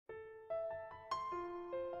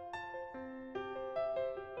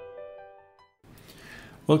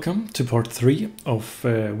Welcome to part 3 of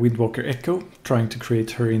Windwalker Echo, trying to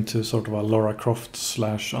create her into sort of a Lara Croft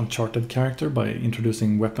 / Uncharted character by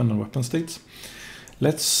introducing weapon and weapon states.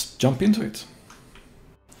 Let's jump into it.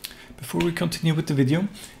 Before we continue with the video,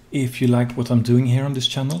 if you like what I'm doing here on this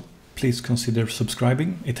channel, please consider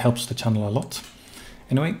subscribing, it helps the channel a lot.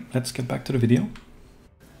 Anyway, let's get back to the video.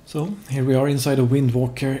 So here we are inside a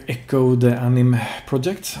Windwalker Echo, the anime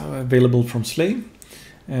project, available from Slay.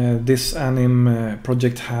 This anime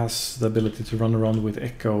project has the ability to run around with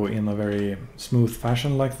Echo in a very smooth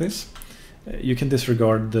fashion like this. You can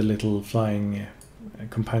disregard the little flying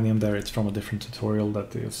companion there, it's from a different tutorial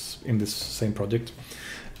that is in this same project.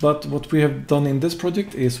 But what we have done in this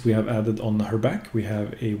project is we have added on her back, we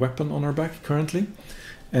have a weapon on her back currently,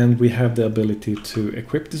 and we have the ability to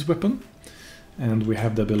equip this weapon, and we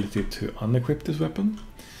have the ability to unequip this weapon.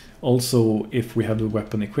 Also, if we have the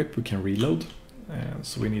weapon equipped, we can reload.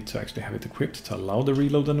 So we need to actually have it equipped to allow the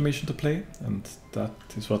reload animation to play, and that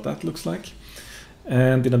is what that looks like.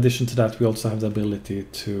 And in addition to that, we also have the ability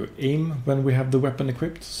to aim when we have the weapon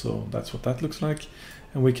equipped, so that's what that looks like.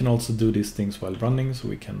 And we can also do these things while running, so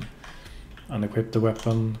we can unequip the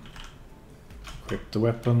weapon, equip the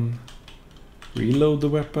weapon, reload the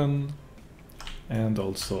weapon, and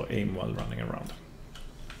also aim while running around.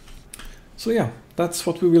 So yeah, that's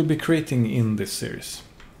what we will be creating in this series.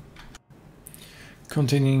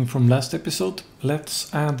 Continuing from last episode,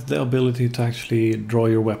 let's add the ability to actually draw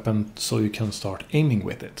your weapon so you can start aiming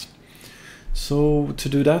with it. So to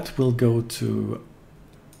do that, we'll go to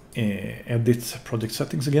edit project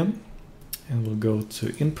settings again, and we'll go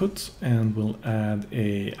to input, and we'll add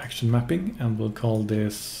a action mapping, and we'll call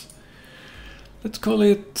this, let's call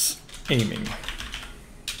it aiming.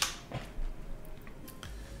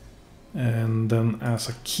 And then as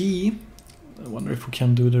a key, I wonder if we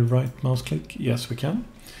can do the right mouse click. Yes, we can.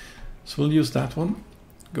 So we'll use that one.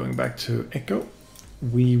 Going back to Echo,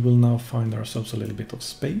 we will now find ourselves a little bit of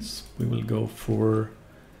space. We will go for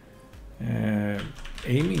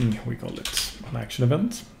aiming, we call it, an action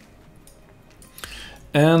event.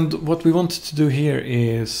 And what we want to do here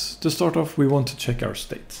is, to start off, we want to check our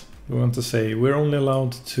state. We want to say we're only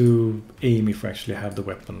allowed to aim if we actually have the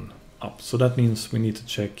weapon up. So that means we need to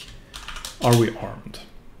check, are we armed?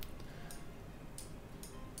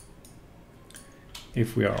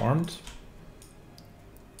 If we are armed,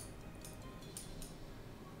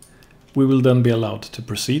 we will then be allowed to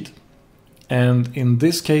proceed. And in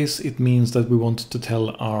this case, it means that we want to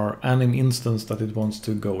tell our anim instance that it wants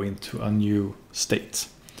to go into a new state.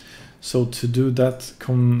 So to do that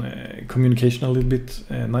communication a little bit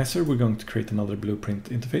nicer, we're going to create another blueprint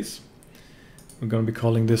interface. We're going to be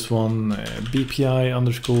calling this one BPI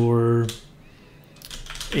underscore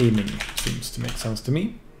aiming. Seems to make sense to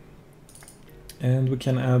me. And we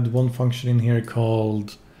can add one function in here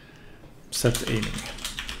called set aiming.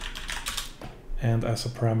 And as a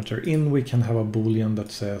parameter in, we can have a boolean that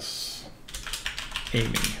says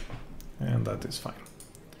aiming, and that is fine.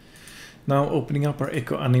 Now opening up our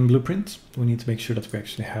Echo anim blueprint, we need to make sure that we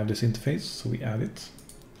actually have this interface, so we add it.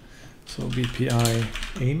 So BPI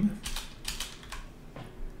aim,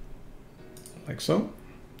 like so.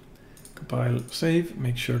 Compile, save,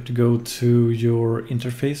 make sure to go to your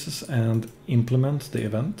interfaces and implement the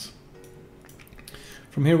event.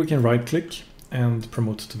 From here we can right click and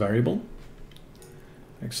promote to variable,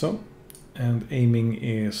 like so. And aiming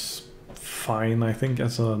is fine, I think,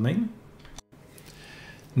 as a name.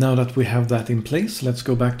 Now that we have that in place, let's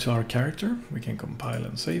go back to our character. We can compile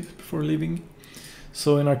and save before leaving.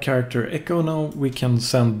 So in our character Echo now, we can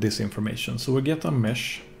send this information. So we get a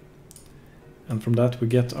mesh, and from that we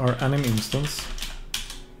get our anim instance,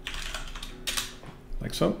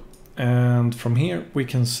 like so. And from here we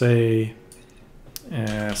can say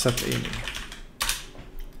set aiming,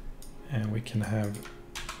 and we can have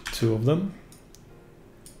two of them,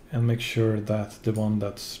 and make sure that the one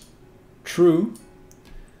that's true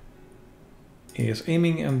is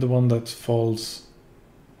aiming and the one that's false.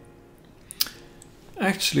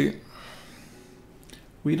 Actually,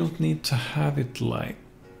 we don't need to have it like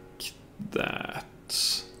that.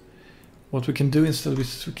 What we can do instead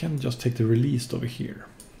is we can just take the released over here.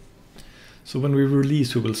 So when we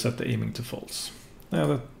release, we will set the aiming to false.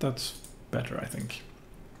 Now that's better, I think.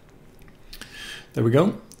 There we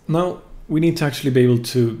go. Now we need to actually be able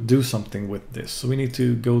to do something with this. So we need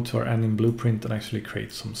to go to our anim blueprint and actually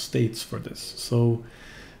create some states for this. So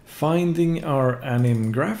finding our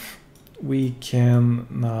anim graph, we can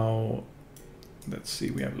now, let's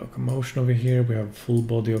see, we have locomotion over here, we have full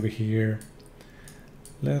body over here.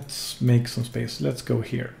 Let's make some space. Let's go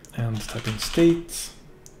here and type in state,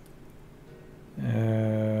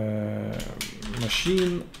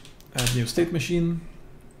 machine, add new state machine.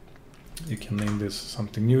 You can name this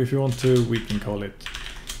something new if you want to. We can call it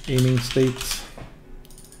aiming state.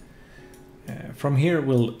 From here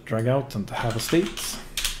we'll drag out and have a state.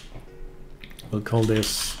 We'll call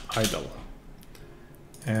this idle.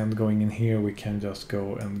 And going in here we can just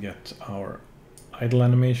go and get our idle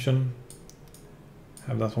animation.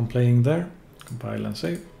 Have that one playing there. Compile and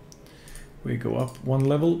save. We go up one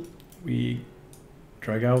level. We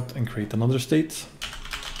drag out and create another state.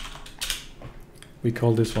 We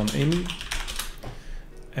call this one aiming.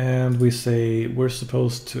 And we say we're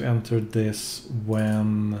supposed to enter this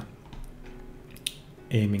when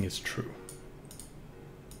aiming is true.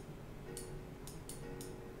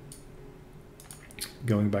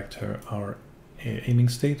 Going back to our aiming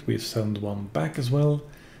state, we send one back as well.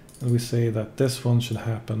 And we say that this one should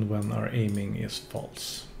happen when our aiming is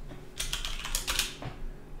false.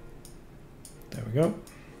 There we go.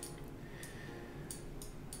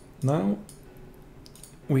 Now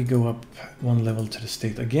we go up one level to the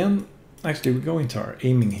state again. Actually, we go into our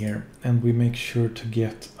aiming here and we make sure to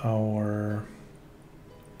get our,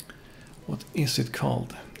 what is it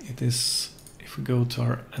called? It is, if we go to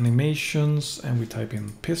our animations and we type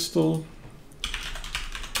in pistol,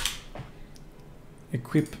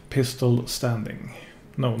 equip pistol standing.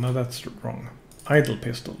 No, that's wrong. Idle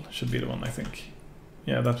pistol should be the one, I think.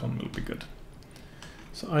 Yeah, that one will be good.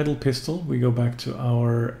 So idle pistol, we go back to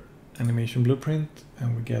our animation blueprint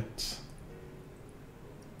and we get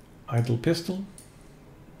idle pistol.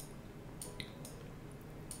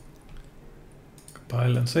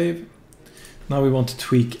 Compile and save. Now we want to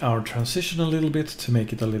tweak our transition a little bit to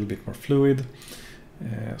make it a little bit more fluid.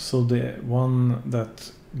 So the one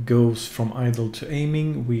that goes from idle to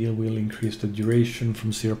aiming, we will increase the duration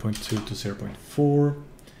from 0.2 to 0.4.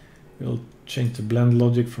 We'll change the blend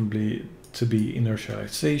logic from to be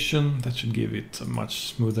inertialization. That should give it a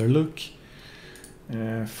much smoother look.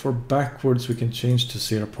 For backwards we can change to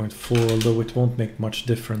 0.4, although it won't make much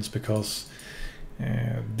difference because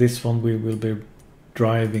this one we will be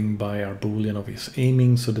driving by our boolean of his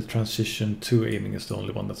aiming, so the transition to aiming is the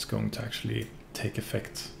only one that's going to actually take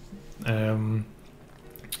effect. So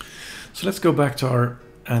let's go back to our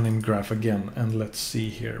anim graph again and let's see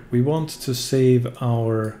here. We want to save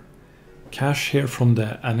our cache here from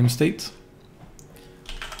the anim state.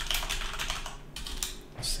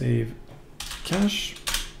 Save cache.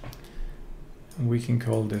 And we can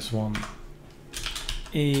call this one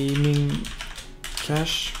aiming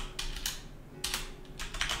cache.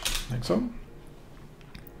 Like so.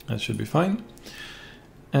 That should be fine.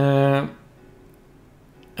 And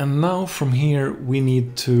now from here we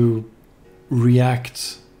need to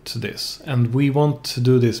react to this, and we want to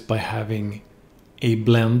do this by having a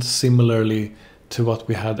blend similarly to what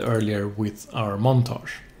we had earlier with our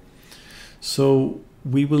montage. So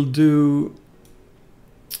we will do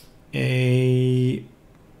we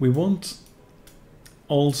want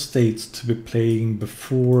all states to be playing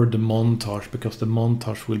before the montage because the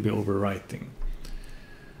montage will be overwriting.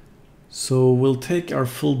 So we'll take our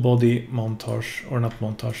full body montage, or not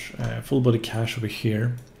montage, full body cache over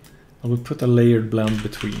here, and we'll put a layered blend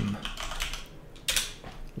between,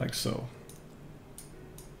 like so.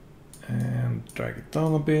 And drag it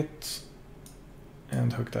down a bit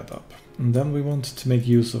and hook that up. And then we want to make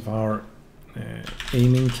use of our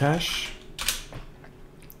aiming cache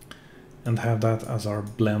and have that as our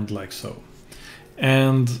blend like so.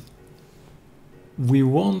 And we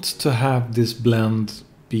want to have this blend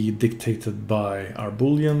be dictated by our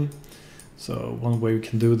boolean. So one way we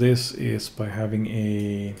can do this is by having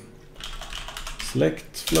a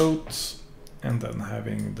select float and then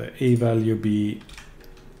having the a value be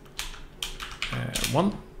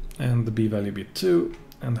 1 and the b value be 2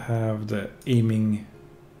 and have the aiming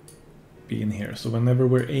be in here. So whenever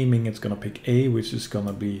we're aiming, it's gonna pick a, which is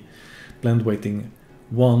gonna be blend weighting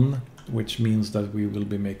 1, which means that we will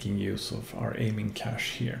be making use of our aiming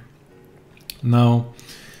cache here. Now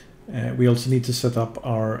we also need to set up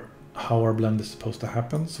how our blend is supposed to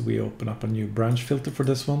happen. So we open up a new branch filter for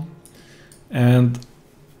this one, and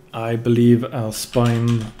I believe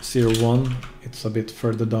spine 01, it's a bit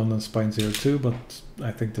further down than spine 02, but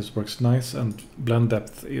I think this works nice, and blend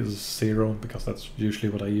depth is 0 because that's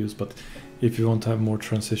usually what I use, but if you want to have more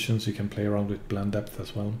transitions you can play around with blend depth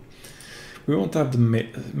as well. We want to have the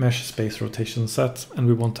mesh space rotation set, and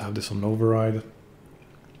we want to have this on override,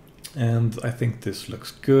 and I think this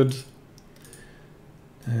looks good,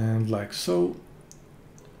 and like so.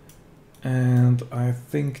 And I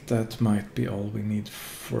think that might be all we need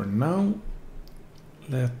for now.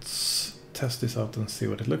 Let's test this out and see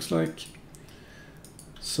what it looks like.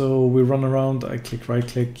 So we run around, I click right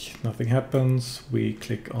click, nothing happens. We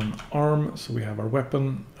click on arm, so we have our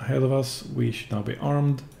weapon ahead of us. We should now be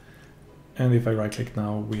armed. And if I right click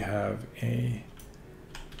now, we have a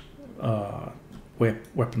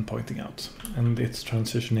weapon pointing out. And it's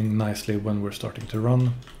transitioning nicely when we're starting to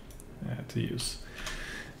run to use.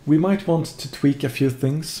 We might want to tweak a few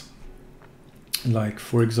things. Like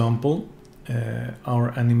for example,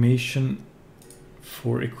 our animation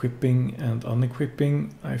for equipping and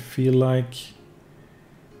unequipping, I feel like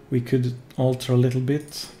we could alter a little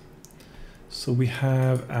bit. So we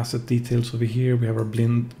have asset details over here, we have our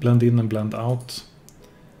blend in and blend out.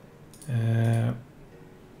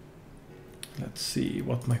 Let's see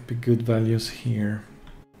what might be good values here.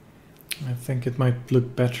 I think it might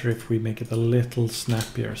look better if we make it a little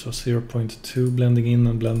snappier. So 0.2 blending in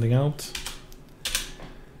and blending out.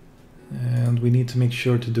 And we need to make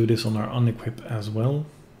sure to do this on our unequip as well.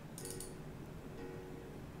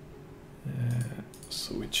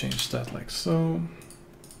 So we change that like so.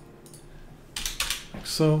 Like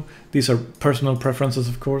so. These are personal preferences,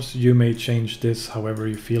 of course. You may change this however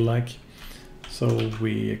you feel like. So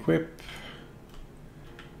we equip,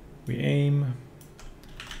 we aim,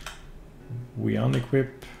 we unequip.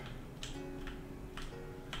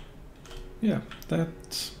 Yeah,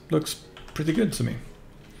 that looks pretty good to me.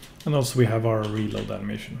 And also we have our reload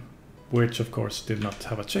animation, which of course did not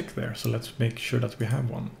have a check there. So let's make sure that we have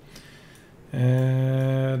one.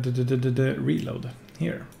 The reload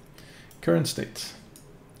here. Current state.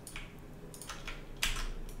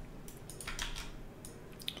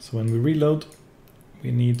 So when we reload,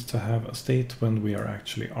 we need to have a state when we are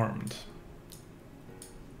actually armed.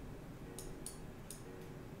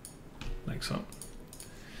 Like so.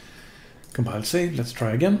 Compile save, let's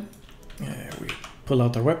try again. We pull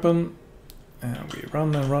out our weapon, and we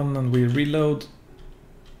run and we reload.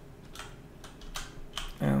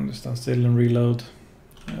 And we stand still and reload.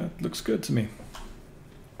 It looks good to me.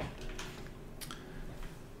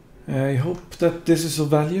 I hope that this is of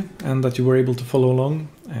value and that you were able to follow along.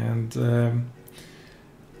 And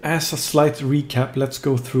as a slight recap, let's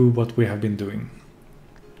go through what we have been doing.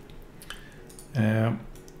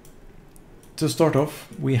 To start off,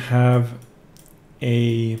 we have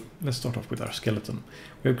let's start off with our skeleton.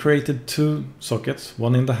 We have created two sockets,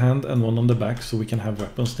 one in the hand and one on the back, so we can have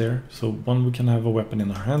weapons there. So one we can have a weapon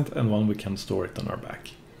in our hand and one we can store it on our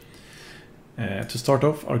back. To start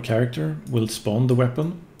off, our character will spawn the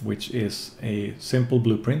weapon, which is a simple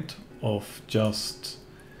blueprint of just,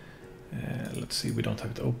 let's see, we don't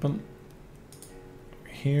have it open.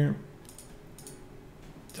 Here,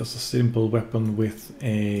 just a simple weapon with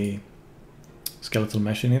a skeletal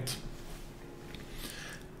mesh in it.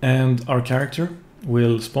 And our character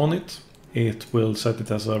will spawn it. It will set it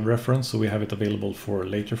as a reference, so we have it available for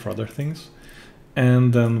later for other things.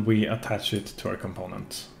 And then we attach it to our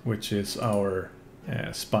component, which is our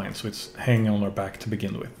spine, so it's hanging on our back to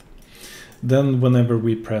begin with. Then whenever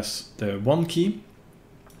we press the 1 key,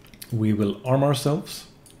 we will arm ourselves.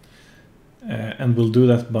 And we'll do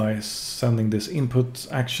that by sending this input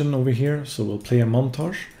action over here. So we'll play a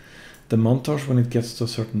montage. The montage, when it gets to a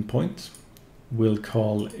certain point, we'll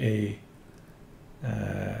call a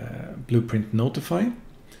blueprint notify.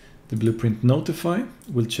 The blueprint notify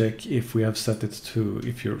will check if we have set it to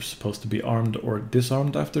if you're supposed to be armed or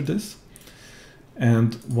disarmed after this.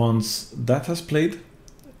 And once that has played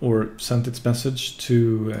or sent its message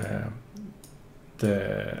to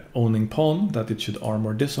the owning pawn that it should arm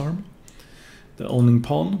or disarm, the owning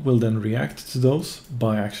pawn will then react to those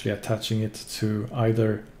by actually attaching it to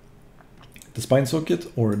either the spine socket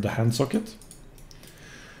or the hand socket.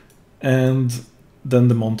 And then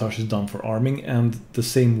the montage is done for arming, and the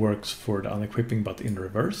same works for the unequipping but in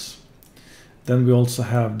reverse. Then we also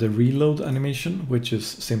have the reload animation, which is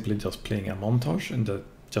simply just playing a montage and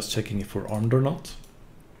just checking if we're armed or not.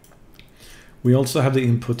 We also have the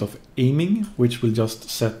input of aiming, which will just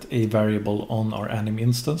set a variable on our anim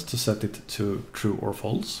instance to set it to true or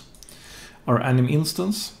false. Our anim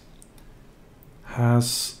instance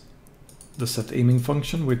has the set aiming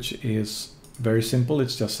function, which is very simple.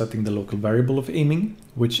 It's just setting the local variable of aiming,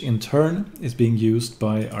 which in turn is being used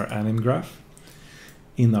by our anim graph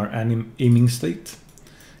in our anim aiming state.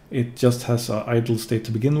 It just has an idle state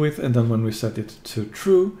to begin with, and then when we set it to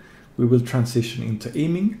true, we will transition into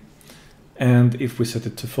aiming. And if we set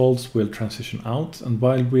it to false, we'll transition out. And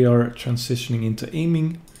while we are transitioning into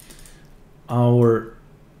aiming, our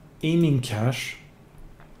aiming cache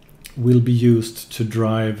will be used to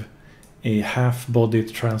drive a half-body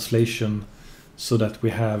translation, so that we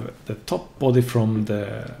have the top body from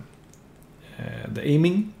the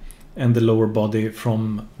aiming and the lower body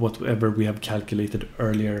from whatever we have calculated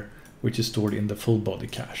earlier, which is stored in the full body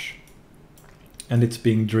cache. And it's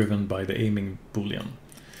being driven by the aiming boolean.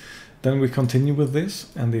 Then we continue with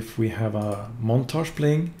this, and if we have a montage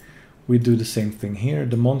playing, we do the same thing here.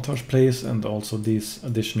 The montage plays and also these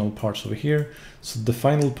additional parts over here. So the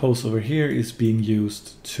final pose over here is being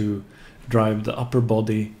used to drive the upper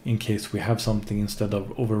body in case we have something, instead of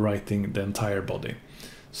overwriting the entire body.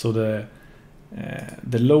 So the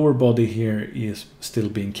lower body here is still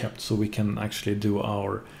being kept, so we can actually do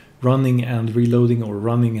our running and reloading, or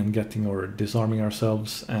running and getting or disarming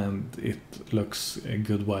ourselves, and it looks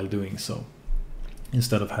good while doing so,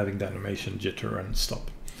 instead of having the animation jitter and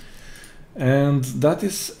stop. And that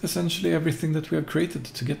is essentially everything that we have created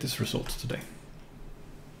to get this result today.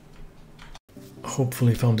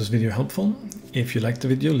 Hopefully you found this video helpful. If you liked the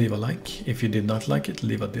video, leave a like. If you did not like it,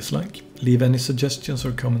 leave a dislike. Leave any suggestions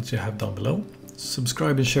or comments you have down below.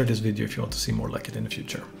 Subscribe and share this video if you want to see more like it in the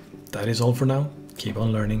future. That is all for now. Keep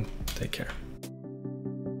on learning. Take care.